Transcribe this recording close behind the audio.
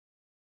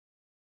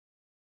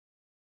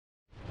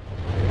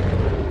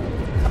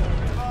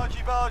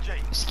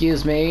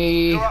Excuse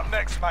me. You're up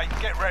next, mate.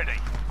 Get ready.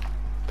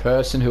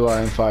 Person who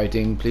I am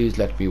fighting, please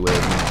let me win. I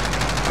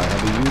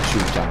have a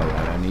YouTube channel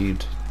and I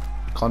need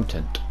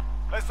content.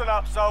 Listen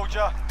up,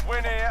 soldier.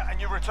 Win here and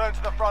you return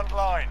to the front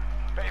line.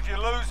 But if you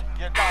lose,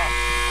 you're done.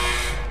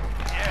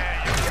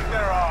 Yeah, you kick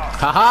their ass.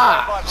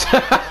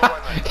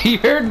 Haha! He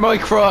heard my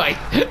cry.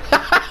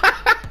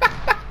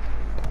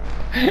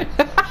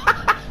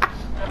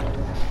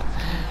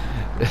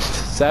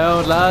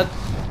 Sound, lad.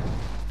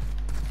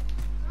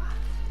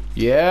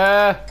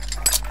 Yeah.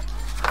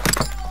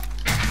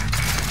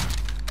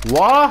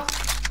 What?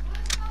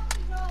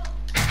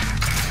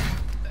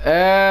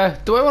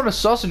 Do I want a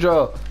sausage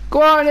roll?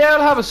 Go on, yeah,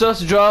 I'll have a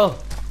sausage roll.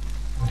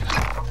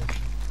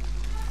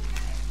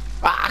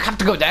 I have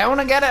to go down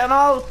and get it and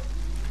all.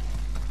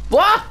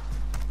 What?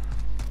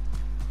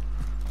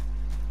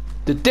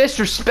 The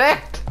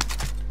disrespect.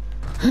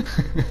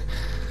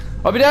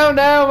 I'll be down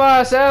now,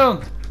 my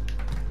sound.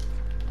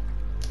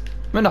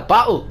 I'm in a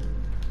battle.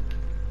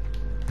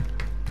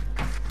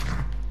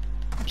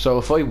 So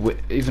if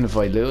even if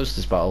I lose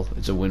this battle,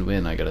 it's a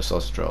win-win. I get a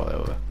sausage roll out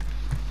of it.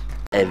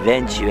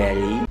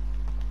 Eventually.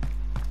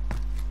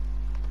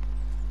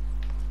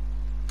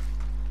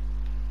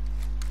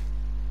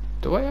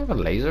 Do I have a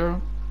laser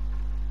on?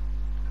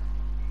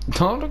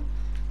 No, look.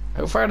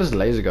 How far does the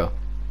laser go?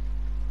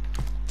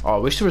 Oh, I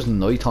wish there was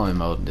nighttime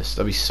mode in this.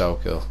 That'd be so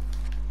cool.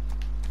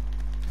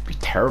 It'd be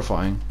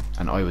terrifying,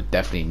 and I would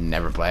definitely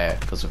never play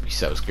it because I'd be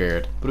so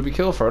scared. But it'd be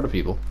cool for other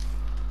people.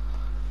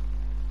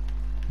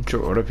 I'm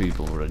sure other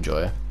people would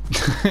enjoy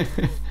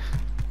it.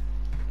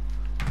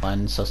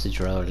 One sausage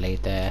roll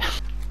later.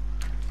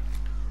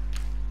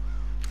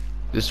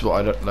 This is what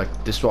I don't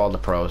like. This is what all the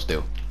pros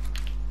do.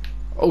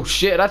 Oh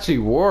shit! It actually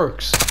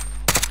works.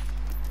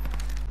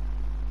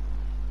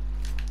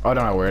 I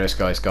don't know where this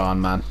guy's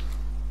gone, man.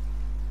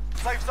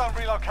 Safe zone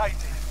relocated.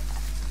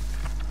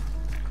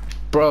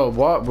 Bro,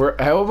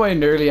 what? How am I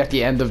nearly at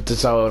the end of the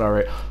zone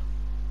already?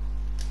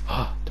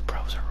 Oh, the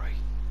pros are right.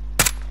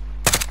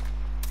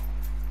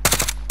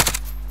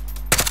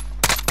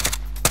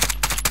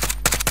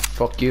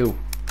 Fuck you.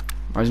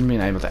 Imagine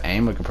being able to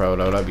aim like a pro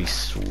though. That'd be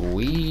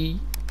sweet.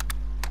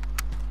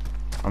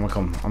 I'm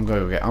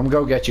gonna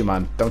go get you,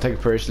 man. Don't take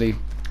it personally.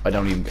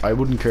 I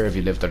wouldn't care if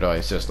you lived or die.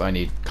 It's just I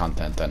need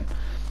content, and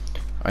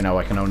I know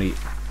I can only.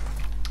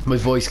 My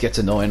voice gets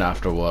annoying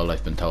after a while.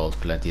 I've been told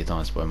plenty of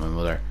times by my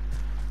mother,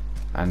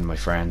 and my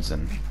friends,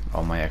 and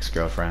all my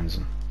ex-girlfriends,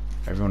 and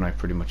everyone I've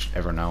pretty much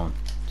ever known.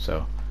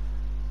 So,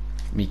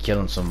 me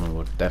killing someone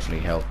would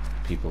definitely help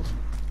people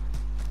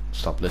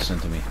stop listening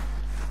to me,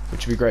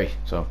 which would be great.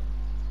 So,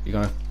 you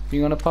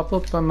gonna pop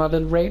up on my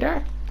little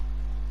radar?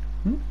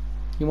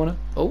 You wanna?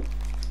 Oh.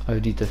 I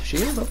need to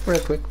shield up real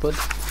quick, bud.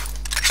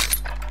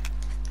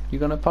 You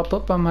gonna pop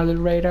up on my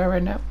little radar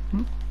right now?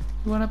 You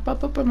wanna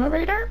pop up on my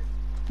radar?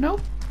 No?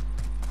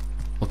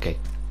 Okay.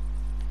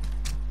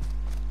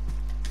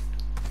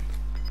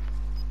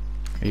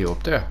 Are you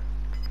up there?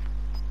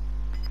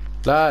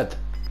 Lad!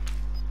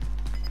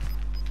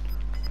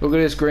 Look at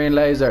this green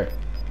laser.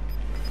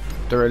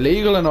 They're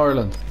illegal in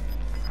Ireland.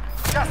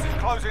 Gas is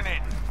closing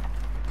in.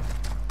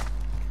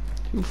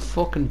 Who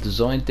fucking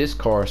designed this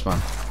course, man?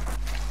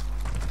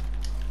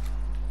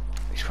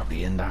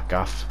 Probably in that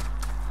gaff.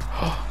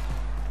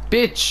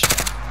 Bitch!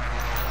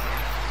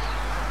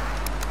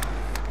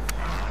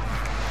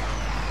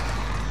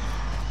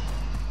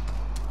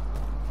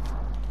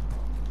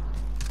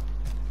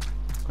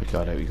 We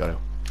got it.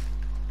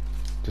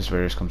 This is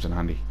where this comes in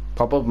handy.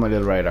 Pop up my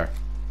little radar.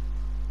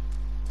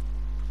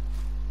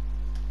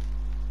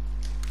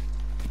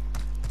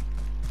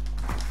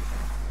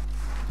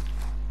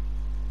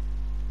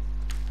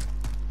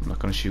 I'm not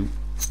gonna shoot.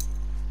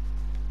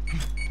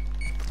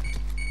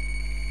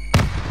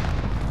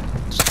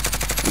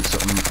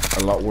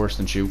 Something a lot worse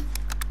than shoot.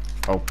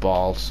 Oh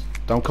balls.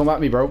 Don't come at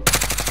me, bro.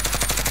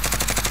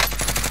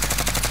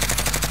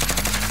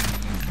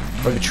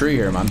 I have a tree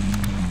here, man.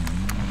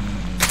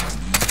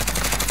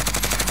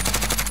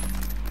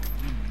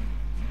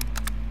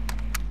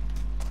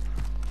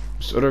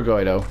 This other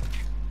guy though,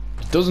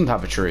 he doesn't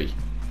have a tree.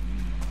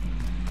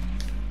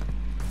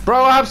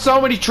 Bro, I have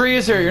so many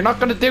trees here, you're not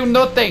gonna do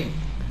nothing.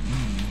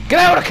 Get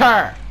out of the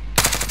car!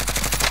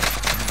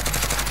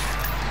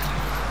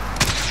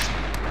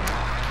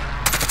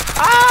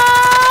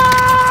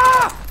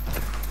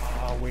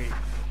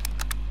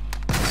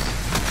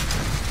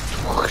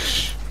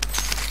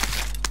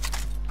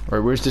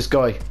 Alright, where's this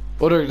guy?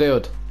 Other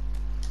dude.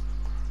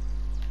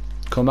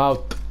 Come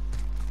out.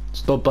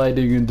 Stop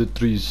hiding in the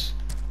trees.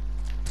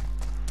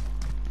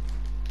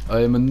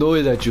 I am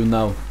annoyed at you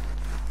now.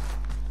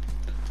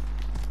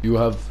 You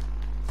have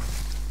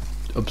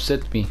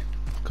upset me.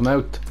 Come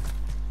out.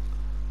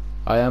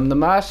 I am the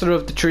master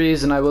of the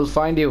trees and I will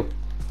find you.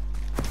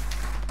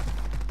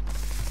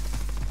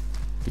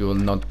 You will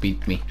not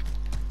beat me.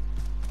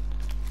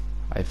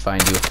 I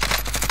find you.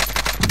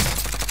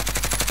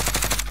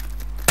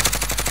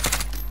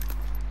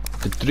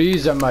 The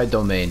trees are my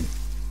domain.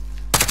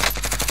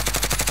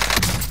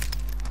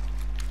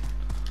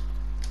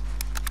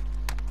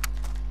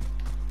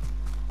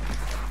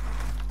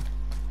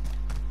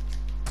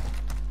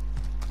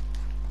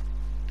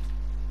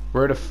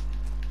 Where the f...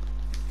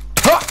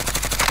 Ha!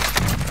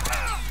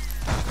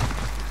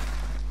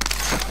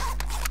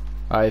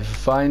 I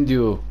find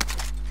you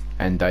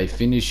and I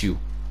finish you.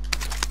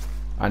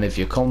 And if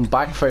you come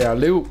back for your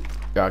loot,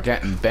 you're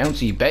getting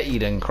bouncy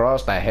bettied and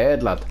cross the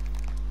head, lad.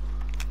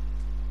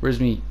 Where's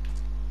me?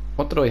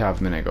 What did I have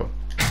a minute ago?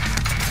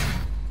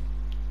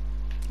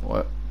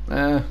 What?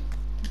 Oh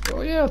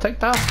yeah, I'll take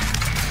that.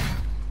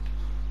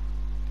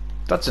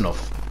 That's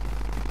enough.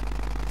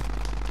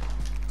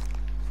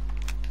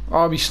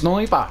 Oh, me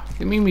sniper.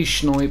 Give me me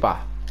sniper.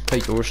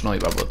 Take your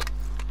sniper, bud.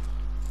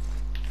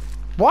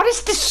 What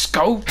is this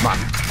scope, man?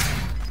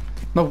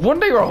 No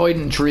wonder you're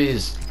hiding in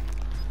trees.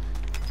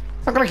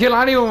 Not gonna kill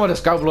anyone with a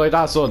scope like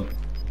that, son.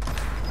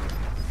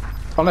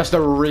 Unless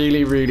they're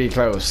really, really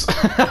close.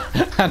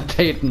 And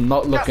they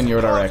not look in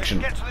your direction.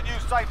 Get to the new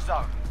safe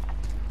zone.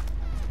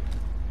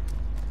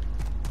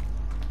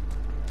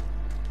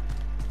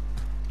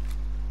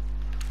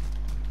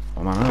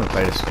 Oh man, I'm gonna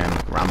play this game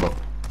like Rambo.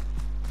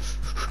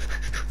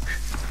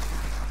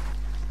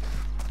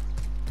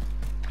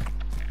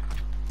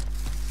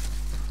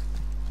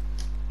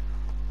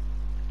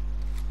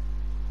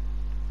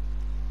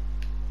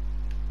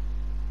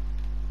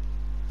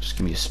 Just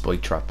give me a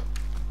spike trap.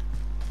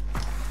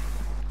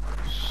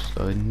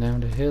 Sliding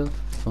down the hill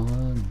for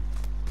fun.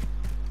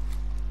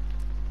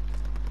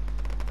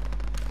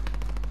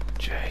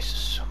 Jesus,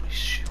 somebody's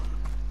shooting.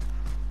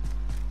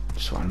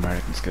 Just what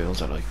American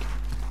skills I like.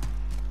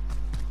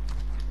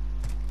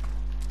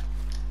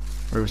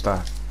 Where was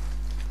that?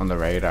 On the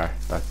radar,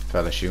 that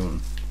fella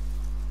shooting.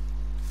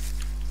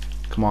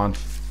 Come on,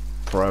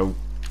 pro,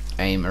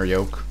 aim or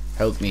yoke,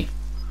 help me.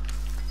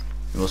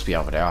 He must be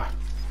over there.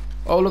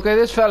 Oh, look at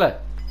this fella.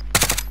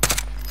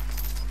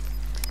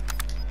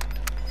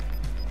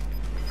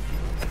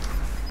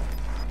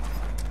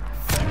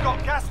 We've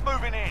got gas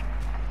moving in.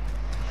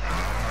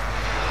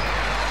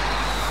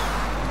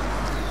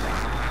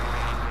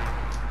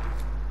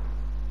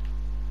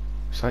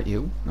 Is that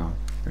you? No,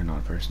 you're not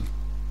a person.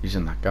 He's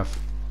in that gaff.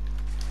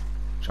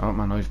 Shut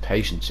man, I have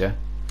patience, yeah?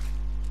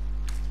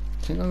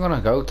 Think I'm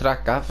gonna go to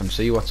that gaff and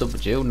see what's up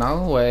with you?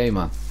 No way,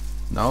 man.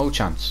 No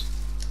chance.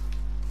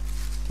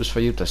 Just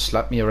for you to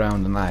slap me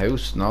around in that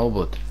house? No,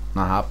 but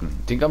not happening.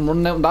 Think I'm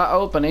running out in that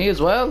open E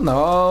as well?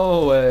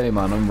 No way,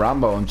 man. I'm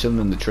Rambo. I'm chilling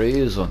in the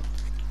trees, son.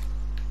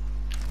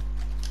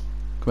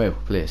 Come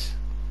out, please.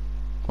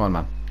 Come on,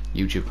 man.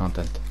 YouTube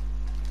content.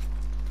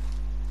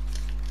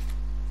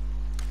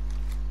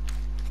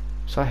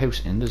 Is that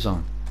house in the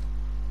zone?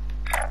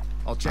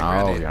 I'll check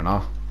No, you're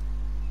not.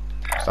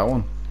 Is that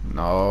one?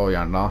 No,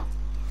 you're not.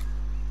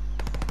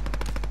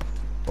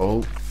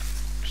 Oh,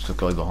 just a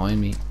guy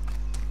behind me.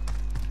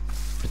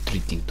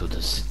 Retreating to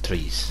the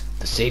trees.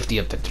 The safety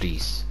of the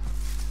trees.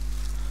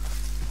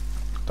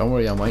 Don't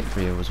worry, I'm waiting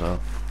for you as well.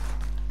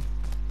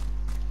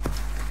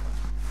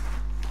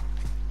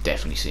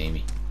 Definitely see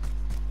me.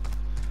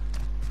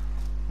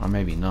 Or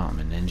maybe not, I'm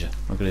a ninja.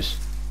 Look at this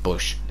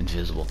bush,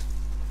 invisible.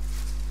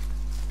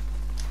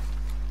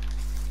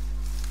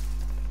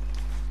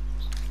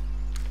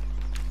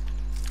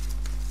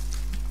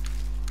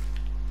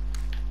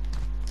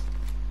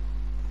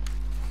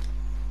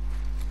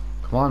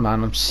 Come on,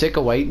 man, I'm sick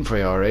of waiting for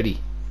you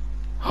already.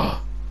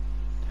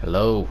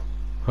 Hello.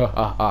 Ha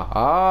ha ha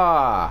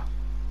ha.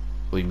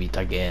 We meet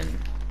again.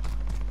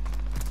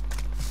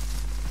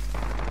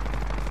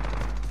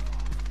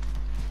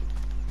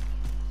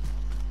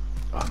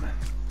 Oh man.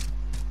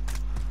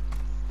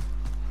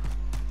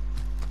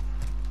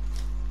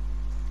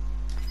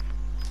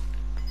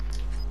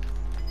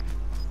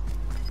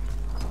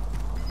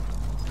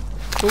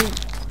 Oh.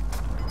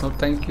 No,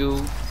 thank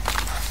you.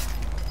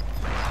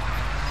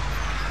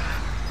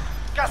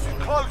 Gas is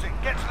closing.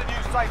 Get to the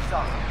new safe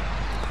zone.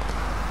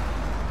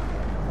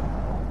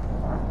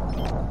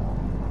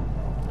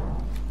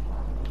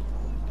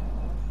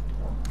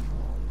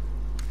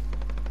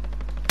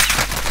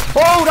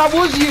 Oh, that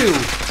was you!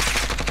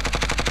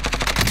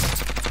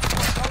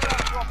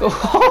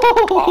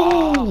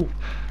 Oh,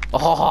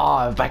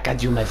 oh, back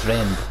at you, my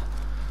friend.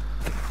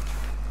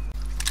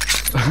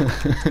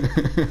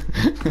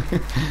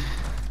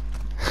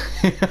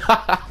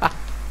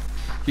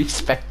 You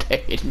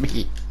spectated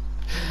me.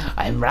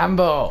 I'm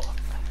Rambo.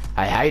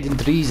 I hide in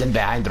trees and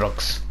behind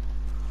rocks.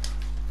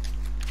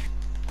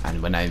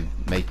 And when I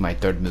make my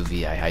third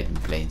movie, I hide in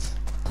planes.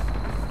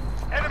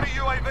 Enemy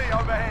UAV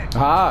overhead.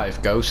 Ah,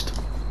 I've ghost.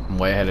 I'm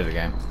way ahead of the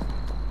game.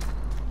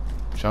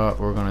 So what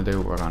we're gonna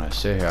do, we're gonna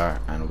sit here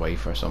and wait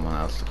for someone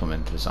else to come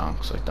into the zone.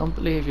 Because I don't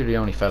believe you're the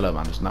only fella,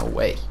 man. There's no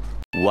way.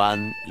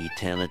 One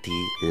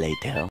eternity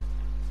later.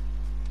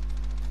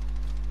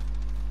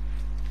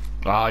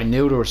 Oh, I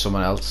knew there was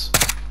someone else.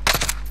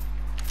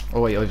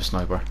 Oh wait, I have a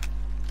sniper.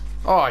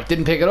 Oh, I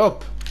didn't pick it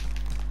up.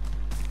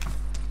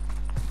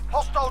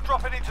 Hostile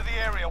dropping into the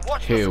area.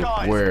 Watch Who? the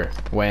skies. Where?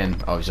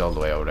 When? Oh, he's all the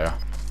way over there.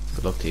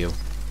 Good luck to you.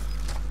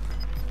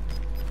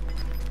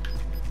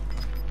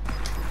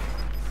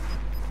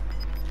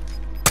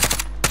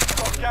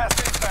 Got gas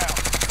inbound.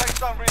 Safe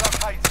zone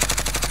relocated.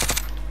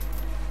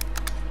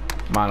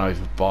 Man,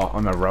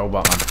 I'm a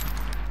robot, man.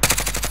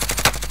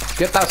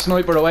 Get that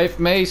sniper away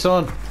from me,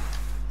 son.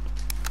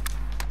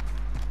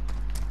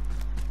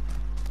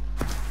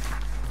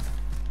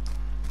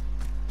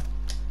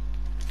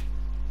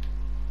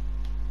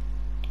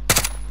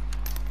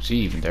 Is he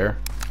even there?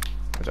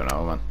 I don't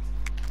know, man.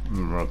 I'm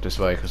gonna run up this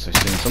way because I've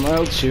seen someone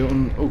else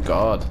shooting. Oh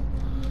god.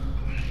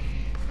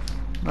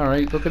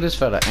 Alright, look at this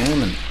fella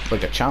aiming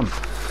like a champ.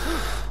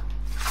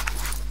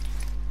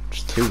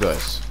 There's two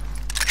guys.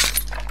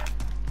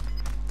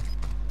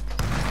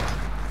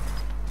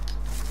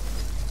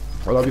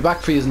 Well, I'll be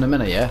back for you in a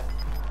minute, yeah?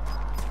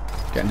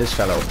 Getting this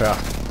fella up here.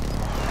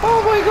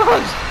 Oh my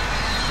god!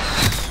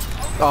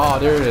 Oh,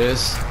 there it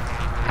is.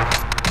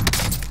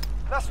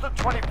 Less than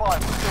 25, we're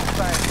still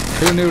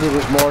standing. Who knew there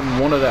was more than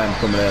one of them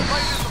coming in?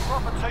 Raider's a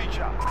proper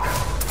teacher.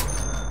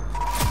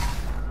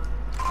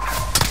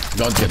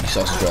 Don't get me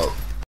so strong.